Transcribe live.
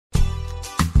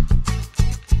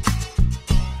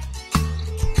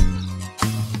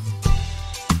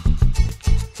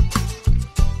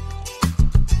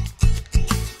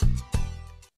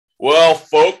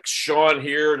folks? Sean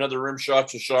here, another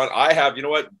Rimshots with Sean. You know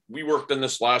what? We worked on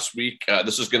this last week.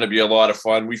 This is going to be a lot of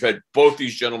fun. We've had both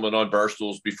these gentlemen on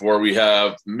Barstools before. We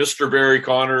have Mr. Barry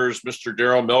Connors, Mr.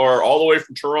 Darrell Millar, all the way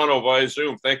from Toronto via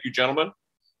Zoom. Thank you, gentlemen.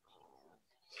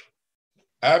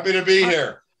 Happy to be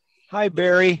here. Hi,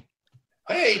 Barry.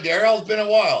 Hey, Darrell. It's been a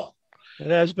while. It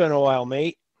has been a while,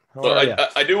 mate. So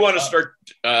I do want to start,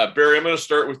 Barry, I'm going to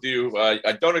start with you.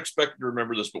 I don't expect you to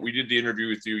remember this, but we did the interview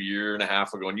with you a year and a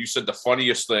half ago, and you said the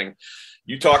funniest thing.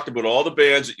 You talked about all the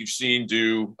bands that you've seen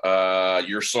do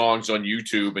your songs on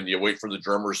YouTube, and you wait for the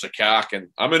drummers to cack. And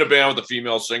I'm in a band with a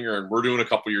female singer, and we're doing a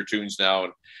couple of your tunes now.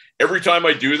 And every time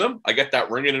I do them, I get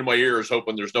that ringing in my ears,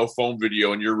 hoping there's no phone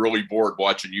video, and you're really bored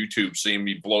watching YouTube, seeing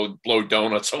me blow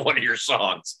donuts on one of your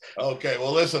songs. Okay,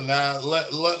 well, listen,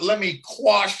 let me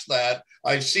quash that.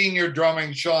 I've seen your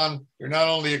drumming, Sean. You're not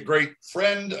only a great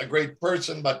friend, a great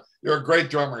person, but you're a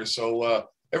great drummer. So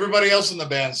everybody else in the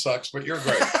band sucks, but you're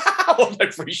great. Well, I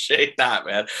appreciate that,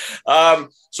 man.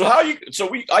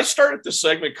 I started this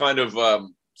segment kind of,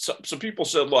 some people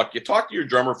said, look, you talk to your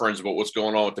drummer friends about what's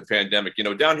going on with the pandemic. You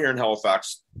know, down here in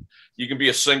Halifax, you can be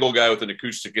a single guy with an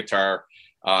acoustic guitar.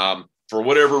 For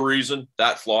whatever reason,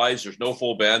 that flies. There's no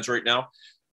full bands right now.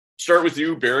 Start with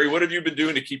you, Barry. What have you been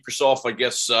doing to keep yourself, I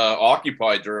guess,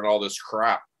 occupied during all this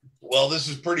crap? Well, this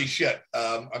is pretty shit.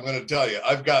 I'm going to tell you.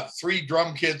 I've got 3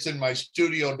 drum kits in my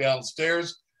studio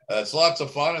downstairs. It's lots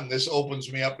of fun, and this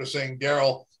opens me up to saying,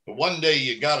 Darrell, one day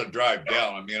you got to drive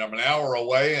down. I mean, I'm an hour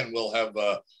away, and we'll have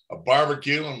a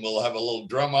barbecue, and we'll have a little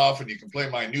drum off, and you can play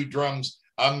my new drums.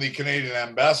 I'm the Canadian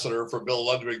ambassador for Bill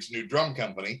Ludwig's new drum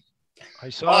company. I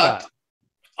saw that.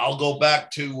 I'll go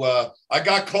back to, I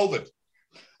got COVID.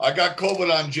 I got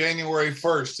COVID on January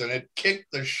 1st, and it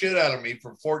kicked the shit out of me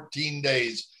for 14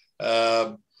 days.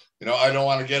 You know, I don't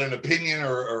want to get an opinion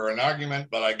or an argument,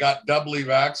 but I got doubly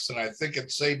vaxxed, and I think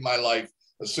it saved my life.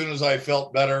 As soon as I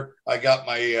felt better, I got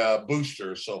my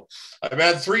booster. So I've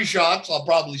had 3 shots. I'll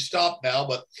probably stop now,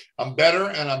 but I'm better,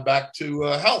 and I'm back to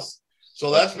health.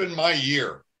 So that's been my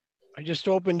year. I just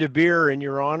opened a beer in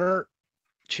your honor.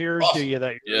 Cheers to you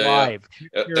that you're live.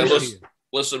 Yeah.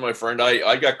 Listen, my friend,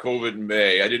 I got COVID in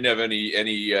May. I didn't have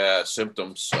any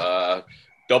symptoms.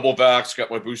 Double vax,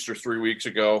 got my booster 3 weeks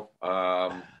ago.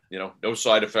 You know, no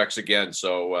side effects again.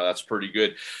 So that's pretty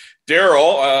good.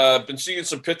 Darrell, I've been seeing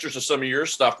some pictures of some of your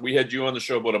stuff. We had you on the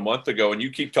show about a month ago, and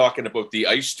you keep talking about the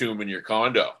ice tomb in your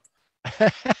condo.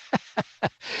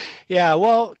 Yeah,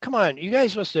 well, come on. You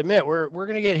guys must admit we're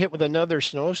going to get hit with another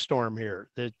snowstorm here,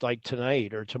 like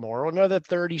tonight or tomorrow, another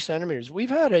 30 centimeters. We've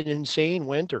had an insane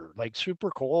winter, like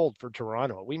super cold for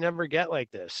Toronto. We never get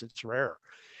like this. It's rare.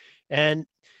 And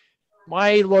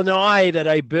my lanai that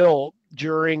I built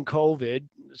during COVID,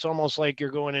 it's almost like you're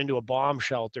going into a bomb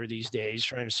shelter these days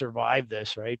trying to survive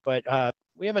this, right? But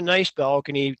we have a nice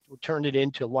balcony, turned it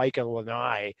into like a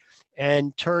lanai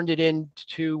and turned it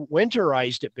into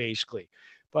winterized it basically.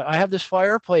 But I have this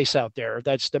fireplace out there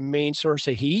that's the main source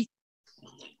of heat,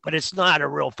 but it's not a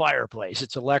real fireplace.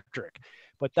 It's electric.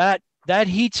 But that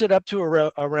heats it up to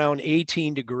around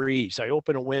 18 degrees. I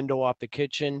open a window off the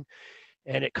kitchen,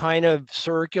 and it kind of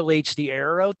circulates the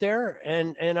air out there,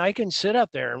 and I can sit up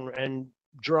there and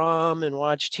drum and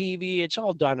watch TV. It's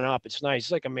all done up. It's nice.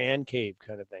 It's like a man cave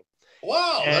kind of thing.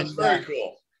 Wow, that's very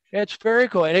cool. It's very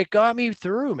cool. And it got me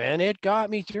through, man. It got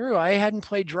me through. I hadn't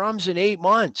played drums in 8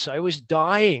 months. I was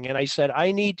dying. And I said,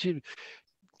 I need to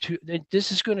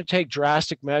this is going to take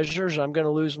drastic measures. I'm going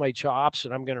to lose my chops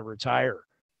and I'm going to retire.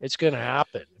 It's going to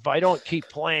happen. If I don't keep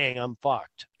playing, I'm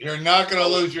fucked. You're not going to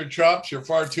lose your chops. You're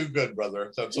far too good,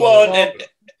 brother. That's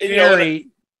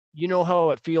you know how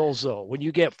it feels though, when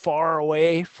you get far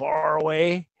away.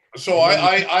 So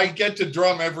I get to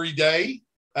drum every day.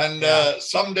 And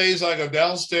some days I go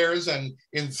downstairs, and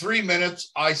in 3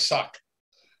 minutes I suck,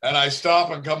 and I stop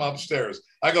and come upstairs.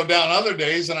 I go down other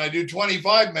days and I do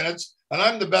 25 minutes, and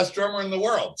I'm the best drummer in the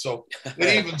world. So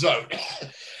it evens out.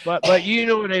 But you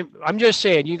know what I'm just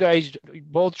saying, you guys,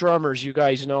 both drummers, you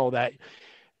guys know that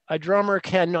a drummer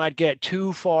cannot get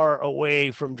too far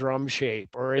away from drum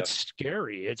shape, or it's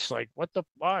scary. It's like, what the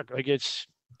fuck? Like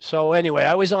so anyway,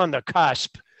 I was on the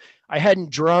cusp. I hadn't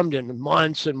drummed in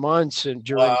months and months and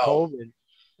during COVID.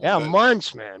 Yeah,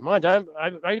 months, man. Months.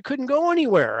 I couldn't go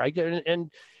anywhere. And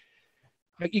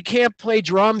you can't play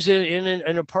drums in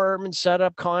an apartment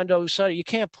setup, condo setup. You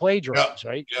can't play drums,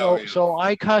 right? So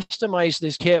I customized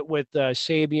this kit with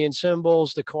Sabian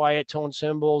cymbals, the quiet tone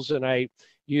cymbals, and I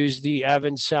used the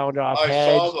Evans sound off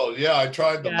heads. I saw those. Yeah, I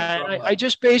tried them. Yeah, I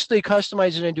just basically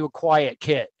customized it into a quiet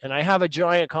kit. And I have a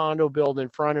giant condo build in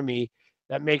front of me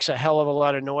that makes a hell of a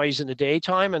lot of noise in the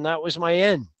daytime, and that was my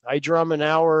end. I drum an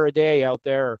hour a day out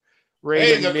there Right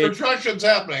Hey, the construction's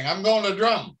happening. I'm going to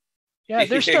drum. Yeah,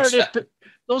 they're starting to.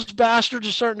 Those bastards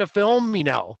are starting to film me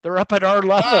now. They're up at our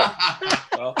level.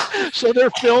 So they're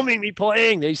filming me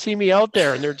playing. They see me out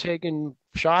there and they're taking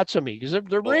shots of me because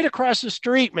they're right across the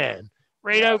street, man.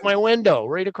 Right out my window,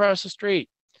 right across the street.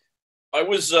 I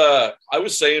was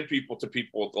saying to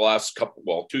people the last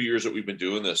 2 years that we've been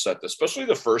doing this, especially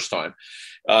the first time,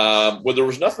 when there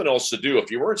was nothing else to do, if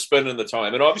you weren't spending the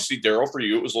time, and obviously Darrell, for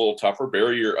you, it was a little tougher.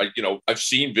 Barry, I've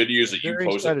seen videos that you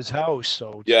posted at his house,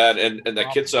 so yeah, and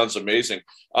that kit sounds amazing.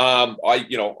 I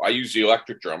use the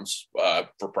electric drums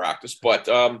for practice, but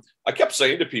I kept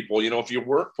saying to people, if you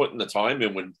weren't putting the time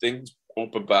in when things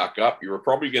open back up, you were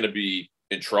probably going to be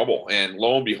in trouble. And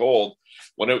lo and behold,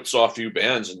 went out and saw a few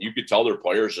bands, and you could tell their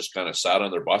players just kind of sat on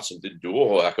their butts and didn't do a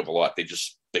whole heck of a lot.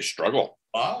 They struggle.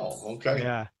 Wow. Okay.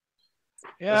 Yeah.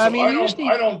 So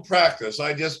I don't practice.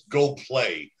 I just go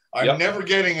play. I'm never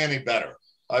getting any better.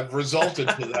 I've resulted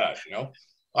to that.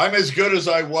 I'm as good as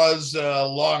I was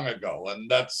long ago,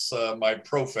 and that's my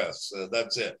profess.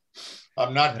 That's it.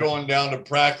 I'm not going down to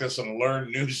practice and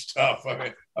learn new stuff. I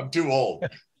mean, I'm too old.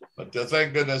 But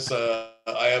thank goodness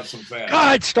I have some fans.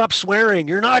 God, stop swearing.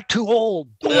 You're not too old.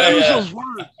 Don't use those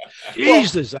words.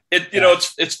 Jesus.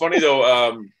 It's funny,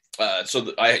 though.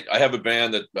 So I have a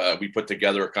band that we put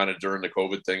together kind of during the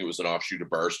COVID thing. It was an offshoot of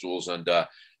Barstools. And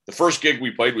the first gig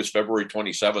we played was February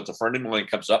 27th. A friend of mine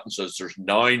comes up and says, there's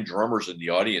 9 drummers in the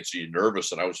audience. Are you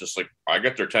nervous? And I was just like, I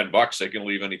got their $10. They can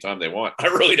leave anytime they want. I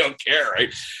really don't care.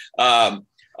 Right.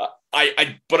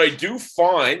 But I do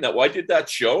find that when I did that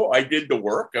show, I did the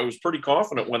work. I was pretty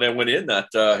confident when I went in that,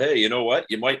 hey, you know what?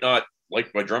 You might not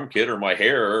like my drum kit or my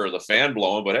hair or the fan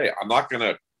blowing, but hey, I'm not going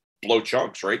to blow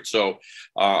chunks, right? So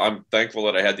I'm thankful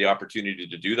that I had the opportunity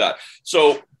to do that.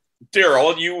 So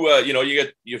Darrell,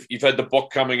 you've had the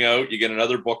book coming out. You get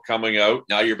another book coming out.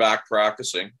 Now you're back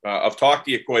practicing. I've talked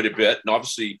to you quite a bit, and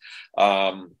obviously,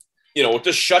 with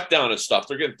this shutdown and stuff,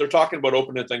 they're talking about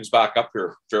opening things back up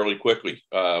here fairly quickly.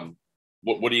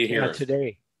 What are you hearing?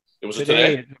 Today. It was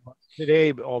today.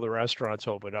 Today, all the restaurants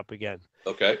open up again.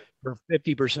 Okay. For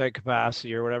 50%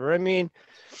 capacity or whatever. I mean,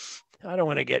 I don't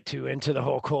want to get too into the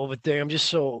whole COVID thing. I'm just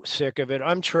so sick of it.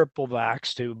 I'm triple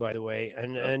vaxxed too, by the way.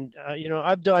 And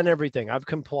I've done everything. I've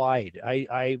complied.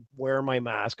 I wear my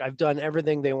mask. I've done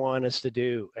everything they want us to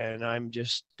do. And I'm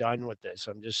just done with this.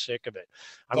 I'm just sick of it.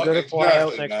 I'm going to fly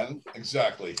out next week.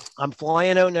 Exactly. I'm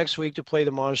flying out next week to play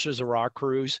the Monsters of Rock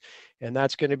cruise. And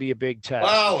that's going to be a big test.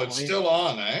 Wow, it's still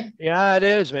on, eh? Yeah, it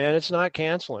is, man. It's not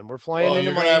canceling. We're flying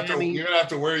into Miami. You're gonna have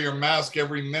to wear your mask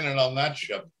every minute on that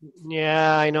ship.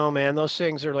 Yeah, I know, man. Those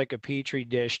things are like a petri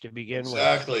dish to begin with.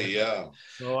 Exactly, yeah.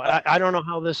 So I don't know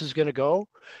how this is going to go,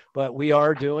 but we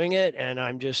are doing it, and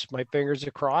I'm just my fingers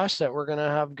are crossed that we're going to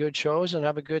have good shows and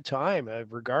have a good time.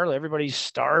 Regardless, everybody's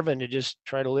starving to just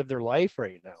try to live their life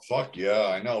right now. Fuck yeah,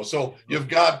 I know. So you've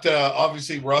got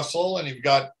obviously Russell, and you've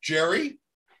got Jerry.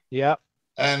 Yeah.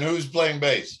 And who's playing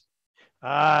bass?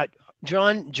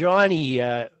 Johnny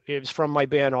is from my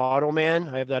band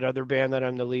Automan. I have that other band that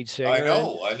I'm the lead singer. I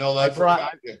know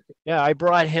that. I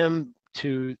brought him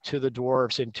to the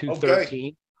Dwarfs in 2013.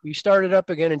 Okay. We started up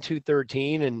again in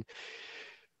 2013, and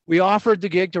we offered the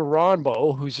gig to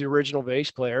Ronbo, who's the original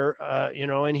bass player.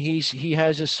 And he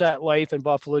has a set life in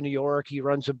Buffalo, New York. He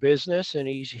runs a business, and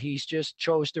he's just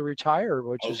chose to retire,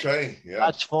 which is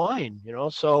that's fine.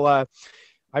 So.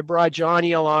 I brought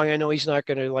Johnny along. I know he's not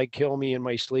going to kill me in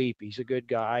my sleep. He's a good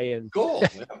guy, and cool.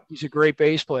 Yeah. He's a great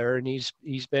bass player, and he's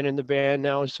been in the band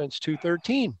now since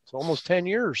 2013. It's almost 10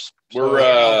 years.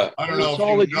 I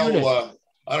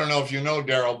don't know if you know,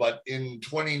 Darrell, but in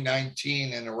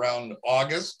 2019 and around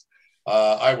August,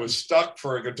 I was stuck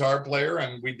for a guitar player,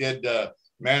 and we did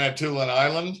Manitoulin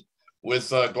Island with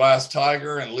Glass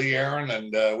Tiger and Lee Aaron,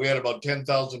 and we had about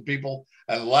 10,000 people.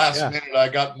 And last minute, I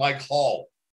got Mike Hall.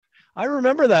 I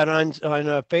remember that on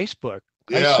Facebook.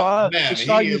 Yeah, I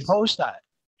saw you post that.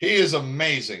 He is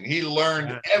amazing. He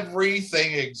learned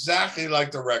everything exactly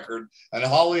like the record. And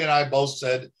Holly and I both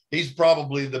said he's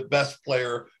probably the best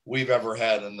player we've ever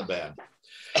had in the band.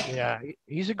 Yeah,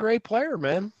 he's a great player,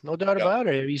 man. No doubt about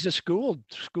it. He's a schooled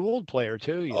player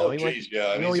too. He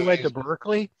went to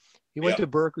Berkeley. He went to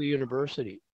Berkeley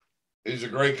University. He's a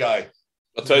great guy.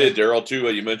 I'll tell you, Darrell, too,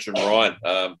 you mentioned Ron.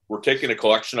 We're taking a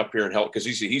collection up here in Help because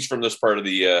he's from this part of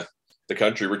the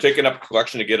country. We're taking up a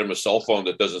collection to get him a cell phone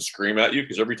that doesn't scream at you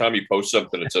because every time he posts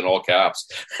something, it's in all caps.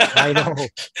 I know.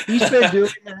 He's been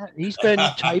doing that. He's been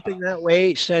typing that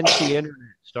way since the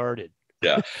internet started.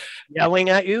 Yeah. Yelling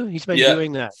at you. He's been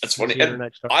doing that. That's funny. And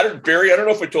Barry, I don't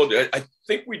know if I told you. I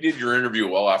think we did your interview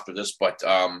well after this, but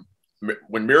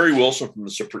when Mary Wilson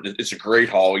from it's a great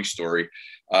Holly story.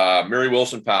 Mary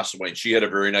Wilson passed away, and she had a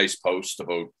very nice post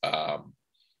about,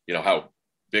 how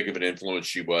big of an influence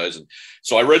she was. And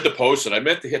so I read the post, and I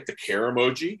meant to hit the care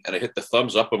emoji, and I hit the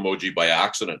thumbs up emoji by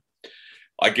accident.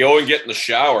 I go and get in the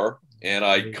shower, and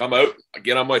I come out, I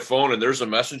get on my phone, and there's a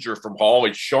messenger from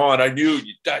Holly. Sean, I knew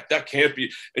that can't be.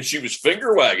 And she was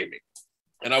finger wagging me.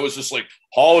 And I was just like,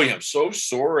 Holly, I'm so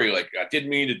sorry. Like, I didn't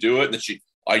mean to do it. And then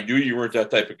I knew you weren't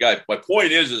that type of guy. My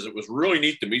point is it was really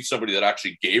neat to meet somebody that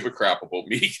actually gave a crap about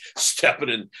me stepping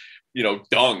in,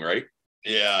 dung, right?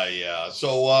 Yeah.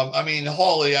 So,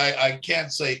 Holly, I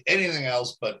can't say anything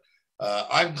else, but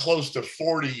I'm close to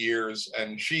 40 years,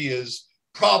 and she is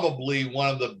probably one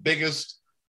of the biggest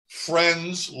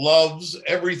friends, loves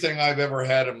everything I've ever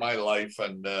had in my life.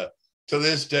 And to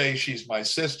this day, she's my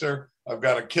sister. I've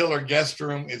got a killer guest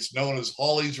room. It's known as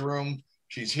Holly's room.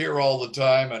 She's here all the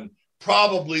time, and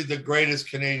probably the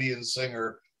greatest Canadian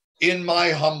singer, in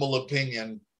my humble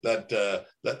opinion, that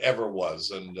ever was.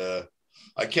 And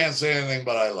I can't say anything,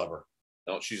 but I love her.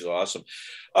 No, she's awesome.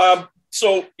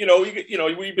 So,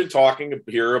 we've been talking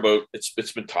here about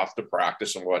it's been tough to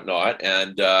practice and whatnot.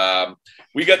 And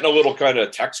we got in a little kind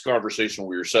of text conversation when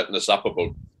we were setting this up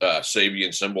about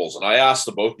Sabian cymbals. And I asked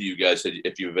the both of you guys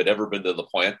if you had ever been to the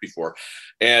plant before.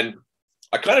 And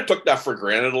I kind of took that for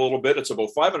granted a little bit. It's about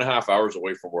 5.5 hours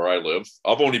away from where I live.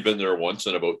 I've only been there once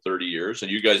in about 30 years.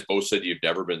 And you guys both said you've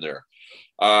never been there.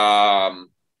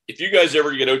 If you guys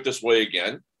ever get out this way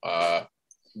again,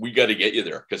 we got to get you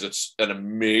there because it's an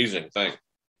amazing thing.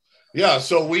 Yeah,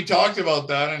 so we talked about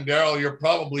that, and Darrell, you're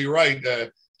probably right.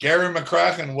 Gary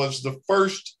McCracken was the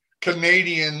first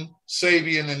Canadian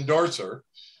Sabian endorser,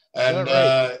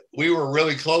 and we were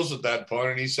really close at that point,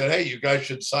 and he said, hey, you guys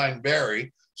should sign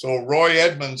Barry. So Roy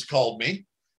Edmonds called me,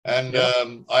 and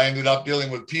I ended up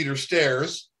dealing with Peter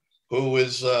Stairs, who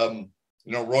is,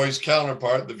 Roy's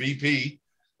counterpart, the VP.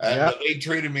 And they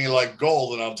treated me like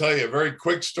gold. And I'll tell you a very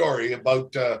quick story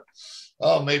about,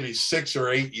 maybe 6 or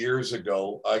 8 years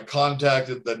ago. I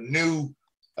contacted the new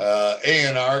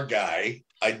A&R guy.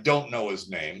 I don't know his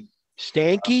name.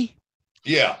 Stanky?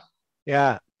 Yeah.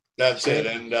 That's it.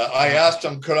 And I asked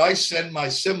him, could I send my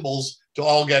cymbals to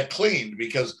all get cleaned?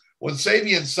 Because when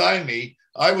Sabian signed me,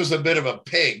 I was a bit of a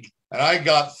pig, and I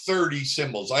got 30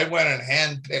 cymbals. I went and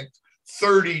handpicked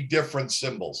 30 different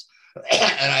cymbals.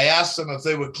 And I asked them if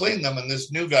they would clean them. And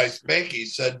this new guy, Spanky,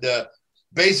 said,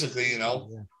 basically,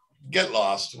 get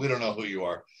lost. We don't know who you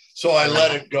are. So I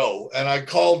let it go. And I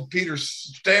called Peter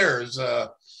Stairs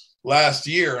last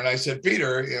year. And I said,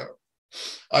 Peter,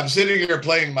 I'm sitting here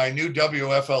playing my new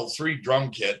WFL3 drum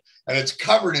kit, and it's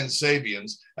covered in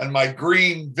Sabians. And my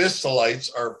green Vista lights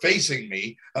are facing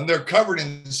me, and they're covered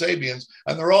in Sabians,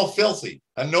 and they're all filthy,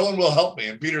 and no one will help me.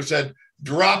 And Peter said,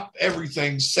 drop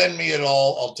everything, send me it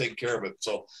all, I'll take care of it.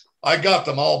 So I got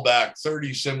them all back,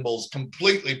 30 cymbals,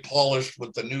 completely polished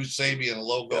with the new Sabian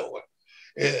logo.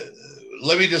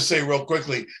 Let me just say real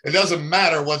quickly, it doesn't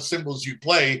matter what cymbals you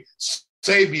play,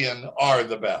 Sabian are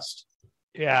the best.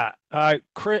 Yeah, it's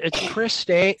Chris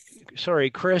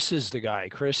Chris is the guy,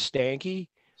 Chris Stanky,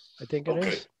 I think it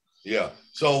is. Yeah,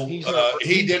 so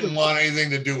he didn't want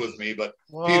anything to do with me, but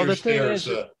Peter Stairs.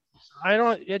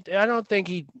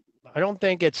 I don't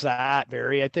think it's that,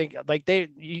 Barry. I think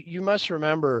you must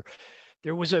remember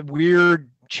there was a weird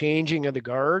changing of the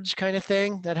guards kind of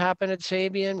thing that happened at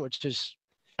Sabian, which is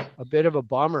a bit of a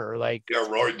bummer.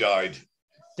 Roy died.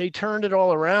 They turned it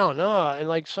all around.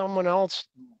 And someone else,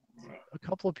 a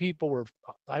couple of people were,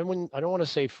 I don't want to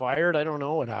say fired. I don't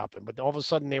know what happened, but all of a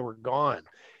sudden they were gone.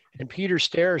 And Peter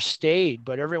Stairs stayed,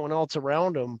 but everyone else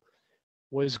around him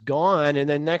was gone. And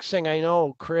then next thing I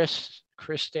know, Chris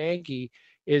Stanky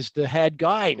is the head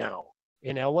guy now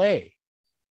in LA.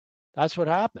 That's what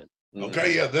happened.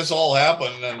 Okay, yeah, this all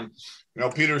happened, and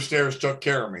Peter Stairs took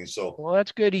care of me. So well,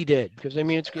 that's good he did, because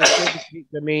it's good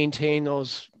to maintain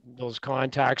those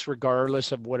contacts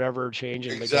regardless of whatever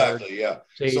changing. Exactly, yeah.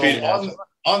 So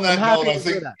on that note, I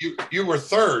think you were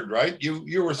third, right?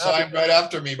 You were signed right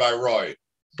after me by Roy.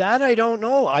 That I don't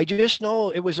know. I just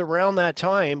know it was around that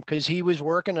time because he was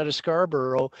working at a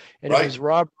Scarborough, and It was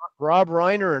Rob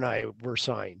Reiner and I were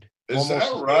signed. Is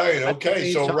that right?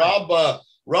 Okay, so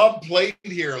Rob played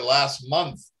here last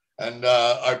month, and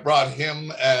I brought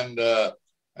him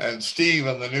and Steve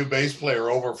and the new bass player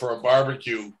over for a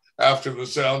barbecue after the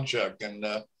sound check, and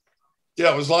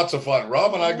it was lots of fun.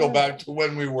 Rob and I go back to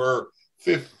when we were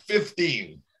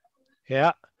 15.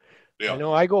 Yeah.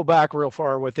 I go back real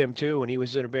far with him too, when he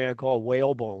was in a band called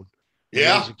Whalebone.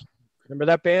 Yeah. Remember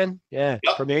that band? Yeah.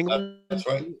 From England. That's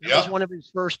right. It was one of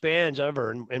his first bands ever.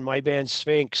 And my band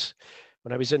Sphinx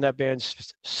when I was in that band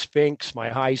Sphinx, my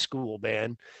high school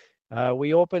band.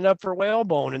 We opened up for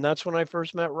Whalebone, and that's when I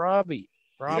first met Robbo,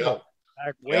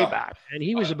 way back. And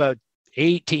he was about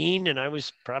 18, and I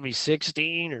was probably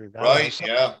 16 or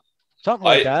something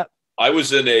like that. I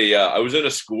was in a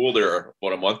school there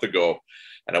about a month ago,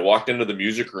 and I walked into the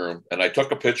music room and I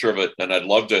took a picture of it, and I'd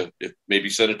love to maybe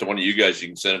send it to one of you guys. You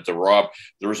can send it to Rob.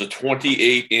 There was a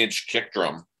 28-inch kick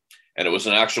drum, and it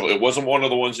wasn't one of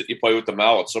the ones that you play with the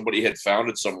mallet. Somebody had found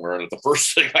it somewhere, and the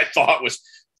first thing I thought was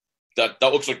that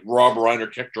looks like Rob Reiner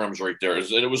kick drums right there.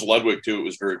 And it was Ludwig too. It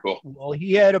was very cool. Well,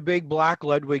 he had a big black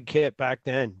Ludwig kit back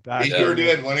then. He sure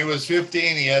did. When he was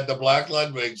 15, he had the black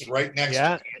Ludwigs right next to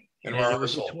him in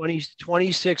rehearsal. It was a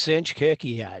 26-inch kick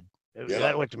he had.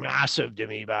 That looked massive to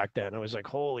me back then. I was like,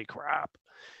 holy crap.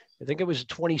 I think it was a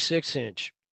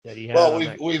 26-inch that he had.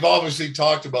 Well, we've obviously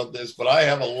talked about this, but I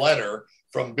have a letter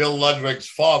from Bill Ludwig's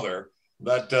father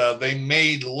that they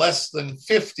made less than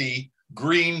 50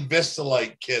 green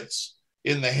Vistalite kits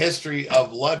in the history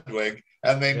of Ludwig,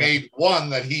 and they made one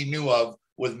that he knew of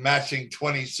with matching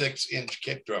 26-inch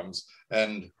kick drums,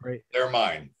 and they're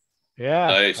mine. Yeah,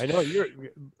 nice. I know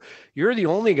you're the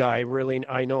only guy really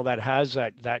I know that has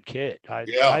that kit.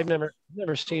 I've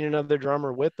never seen another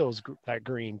drummer with that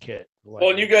green kit.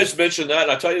 Well, and you guys mentioned that,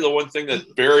 and I'll tell you the one thing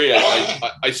that Barry,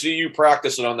 I see you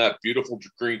practicing on that beautiful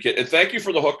green kit, and thank you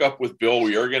for the hookup with Bill.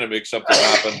 We are going to make something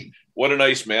happen. What a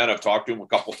nice man. I've talked to him a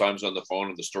couple times on the phone,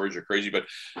 and the stories are crazy, but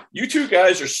you two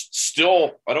guys are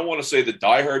still, I don't want to say the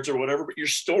diehards or whatever, but you're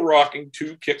still rocking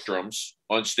 2 kick drums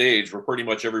on stage where pretty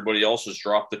much everybody else has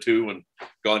dropped the 2 and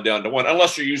gone down to 1,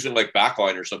 unless you're using like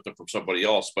backline or something from somebody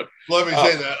else. But let me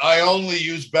say that I only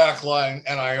use backline,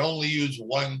 and I only use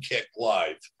 1 kick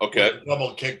live. Okay.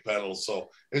 Double kick pedals. So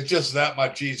it's just that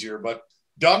much easier. But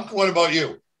Dunk, what about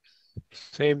you?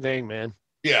 Same thing, man.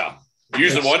 Yeah.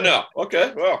 Using 1 now.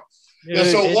 Okay. Well. Yeah,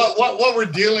 so what we're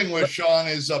dealing with, Sean,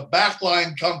 is a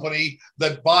backline company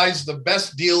that buys the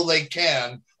best deal they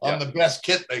can on the best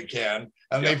kit they can,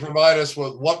 and they provide us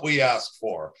with what we ask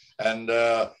for. And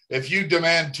if you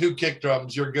demand 2 kick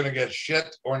drums, you're going to get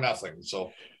shit or nothing.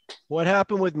 So what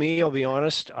happened with me, I'll be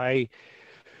honest, I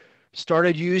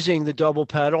started using the double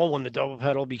pedal when the double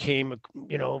pedal became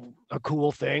a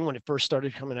cool thing when it first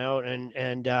started coming out,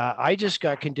 and I just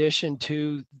got conditioned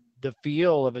to the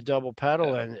feel of a double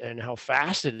pedal and how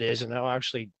fast it is and how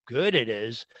actually good it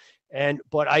is.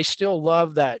 But I still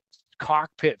love that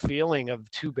cockpit feeling of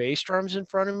 2 bass drums in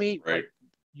front of me. Right.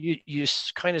 You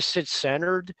kind of sit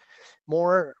centered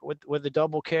more with the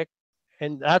double kick.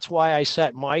 And that's why I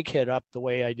set my kit up the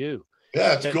way I do.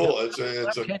 Yeah, it's cool.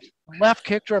 Left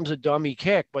kick drum's a dummy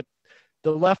kick, but the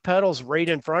left pedal's right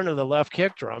in front of the left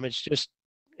kick drum. It's just,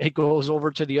 it goes over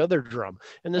to the other drum.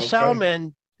 And the sound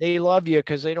men, they love you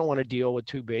because they don't want to deal with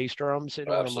 2 bass drums. They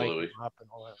don't want to mic them up and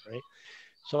all that, right?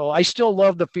 So I still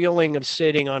love the feeling of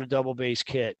sitting on a double bass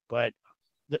kit, but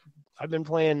I've been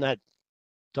playing that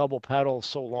double pedal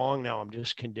so long now, I'm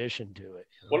just conditioned to it.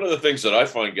 One of the things that I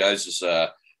find, guys, is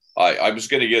I was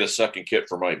going to get a second kit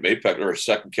for my Mapex, or a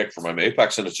second kick for my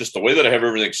Mapex, and it's just the way that I have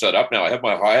everything set up now. I have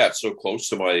my hi-hat so close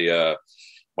to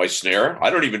my snare.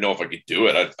 I don't even know if I could do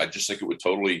it. I just think it would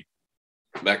totally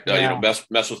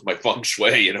mess with my feng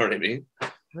shui, you know what I mean?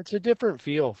 It's a different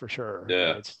feel for sure.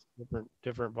 Yeah. It's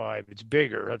different vibe. It's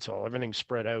bigger, that's all. Everything's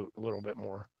spread out a little bit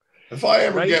more. If I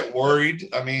ever get worried,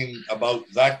 about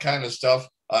that kind of stuff,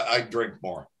 I drink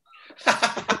more.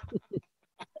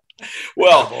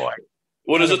 Well,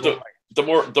 what is it?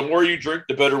 The more you drink,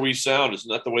 the better we sound. Isn't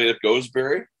that the way it goes,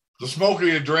 Barry? The smoker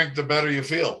you drink, the better you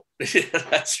feel. Yeah,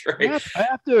 that's right. I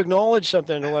have to acknowledge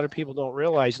something a lot of people don't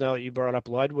realize now that you brought up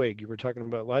Ludwig. You were talking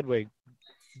about Ludwig.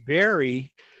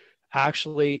 Barry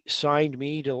actually signed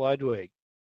me to Ludwig.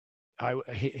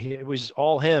 It was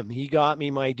all him. He got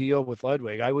me my deal with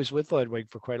Ludwig. I was with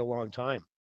Ludwig for quite a long time.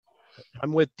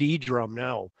 I'm with D-Drum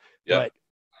now. Yeah. But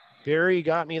Barry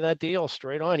got me that deal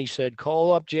straight on. He said,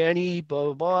 call up Jenny,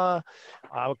 blah, blah,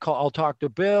 blah. I'll talk to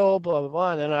Bill, blah, blah,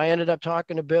 blah. And then I ended up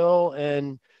talking to Bill,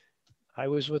 and I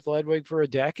was with Ludwig for a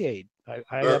decade.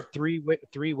 I have three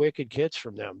wicked kits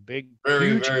from them. Very,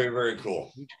 very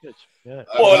cool. Huge kits. Yeah.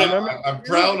 Well, I'm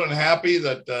proud and happy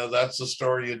that that's the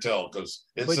story you tell, because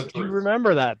it's the truth. Do you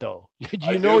remember that though?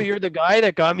 Do you know you're the guy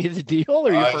that got me the deal,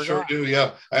 or you forgot? Sure do.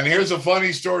 Yeah. And here's a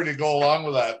funny story to go along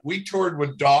with that. We toured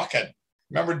with Dawkin.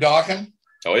 Remember Dawkin?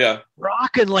 Oh yeah.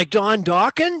 Rockin' like Don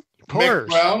Dawkin? Of course.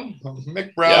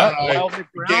 Mick Brown and I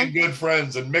became good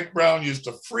friends, and Mick Brown used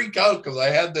to freak out because I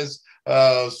had this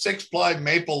 6-ply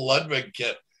maple Ludwig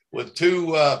kit with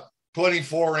 2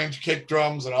 24-inch kick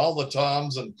drums and all the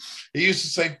toms. And he used to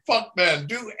say, fuck, man,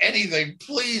 do anything.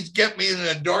 Please get me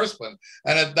an endorsement.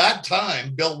 And at that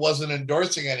time, Bill wasn't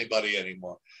endorsing anybody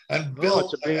anymore. And Bill,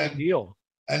 it's a big deal.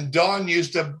 And Don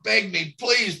used to beg me,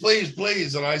 please, please,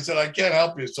 please. And I said, I can't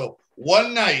help you. So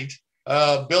one night,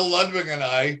 Bill Ludwig and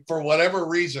I, for whatever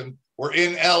reason, were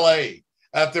in LA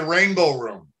at the Rainbow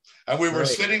Room. And we were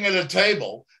sitting at a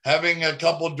table having a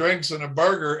couple of drinks and a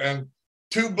burger. And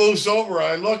 2 booths over,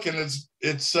 I look and it's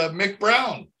Mick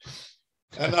Brown.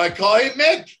 And I call, hey,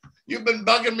 Mick, you've been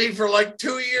bugging me for like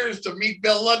 2 years to meet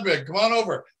Bill Ludwig. Come on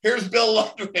over. Here's Bill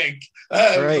Ludwig. It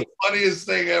was the funniest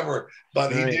thing ever.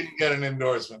 But he didn't get an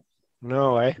endorsement.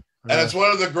 No way. And it's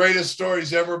one of the greatest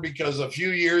stories ever because a few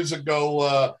years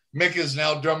ago, Mick is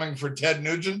now drumming for Ted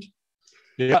Nugent.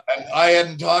 Yeah. And I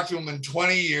hadn't talked to him in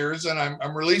 20 years. And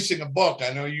I'm releasing a book.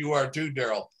 I know you are too,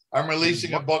 Darrell. I'm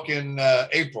releasing a book in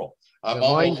April. I'm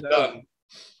almost done.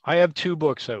 I have 2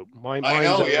 books out. I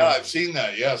know, yeah, I've seen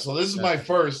that. Yeah. So this is my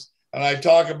first. And I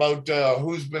talk about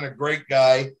who's been a great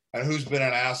guy and who's been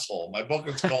an asshole. My book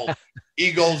is called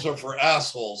Egos Are for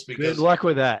Assholes. Because good luck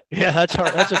with that. Yeah, that's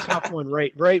hard. That's a tough one.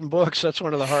 Writing books, that's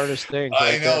one of the hardest things.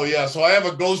 I know, yeah. So I have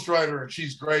a ghostwriter and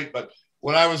she's great. But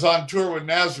when I was on tour with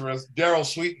Nazareth, Darrell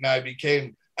Sweet and I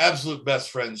became absolute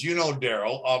best friends. You know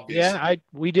Darrell, obviously. Yeah,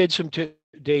 we did some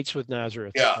dates with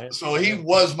Nazareth. Yeah, so he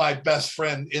was my best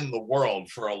friend in the world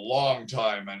for a long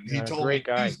time. And he told me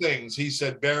 2 things. He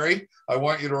said, Barry, I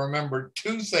want you to remember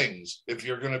 2 things if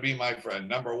you're going to be my friend.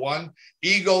 Number 1,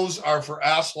 egos are for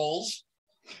assholes.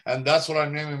 And that's what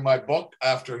I'm naming my book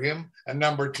after him. And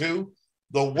number 2,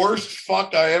 the worst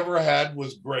fuck I ever had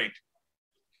was great.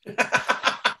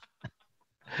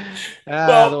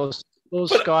 Those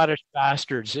Scottish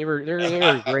bastards. They're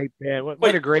a great band.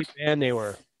 What a great band they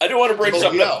were. I do want to bring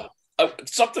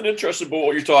something interesting about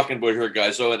what you're talking about here,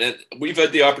 guys. So, and we've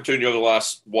had the opportunity over the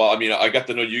last while. I mean, I got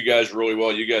to know you guys really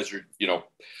well. You guys are,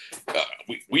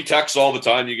 we text all the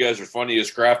time. You guys are funny as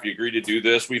crap. You agreed to do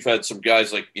this. We've had some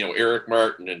guys like, Eric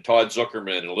Martin and Todd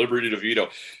Zuckerman and Liberty DeVito.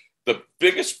 The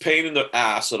biggest pain in the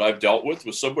ass that I've dealt with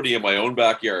was somebody in my own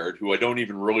backyard who I don't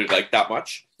even really like that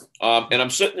much. And I'm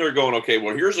sitting there going, okay,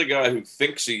 well, here's a guy who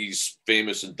thinks he's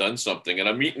famous and done something. And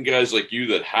I'm meeting guys like you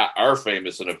that are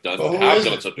famous and have done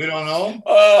something. We don't know.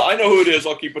 I know who it is.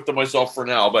 I'll keep it to myself for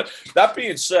now. But that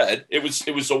being said, it was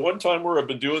the one time where I've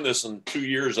been doing this in 2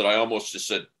 years that I almost just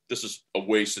said, this is a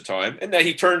waste of time. And then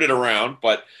he turned it around.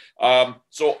 But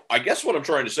so I guess what I'm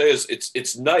trying to say is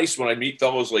it's nice when I meet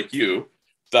fellows like you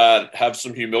that have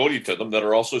some humility to them that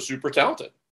are also super talented.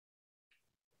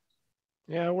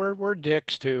 Yeah, we're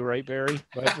dicks too, right, Barry?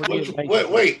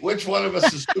 Wait, which one of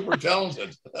us is super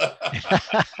talented?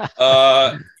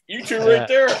 You two right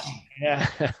there. Yeah.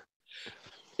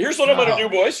 Here's what I'm going to do,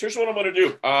 boys. Here's what I'm going to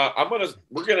do.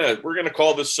 We're gonna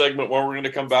call this segment one. We're going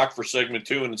to come back for segment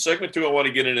 2. And in segment 2, I want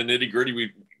to get into nitty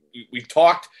gritty. We've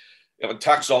talked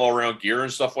texts all around gear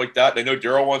and stuff like that. I know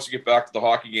Darrell wants to get back to the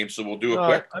hockey game, so we'll do it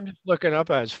quick. I'm just looking up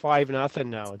as 5-0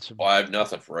 now. It's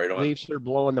 5-0, right on. Leafs are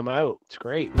blowing them out. It's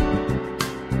great.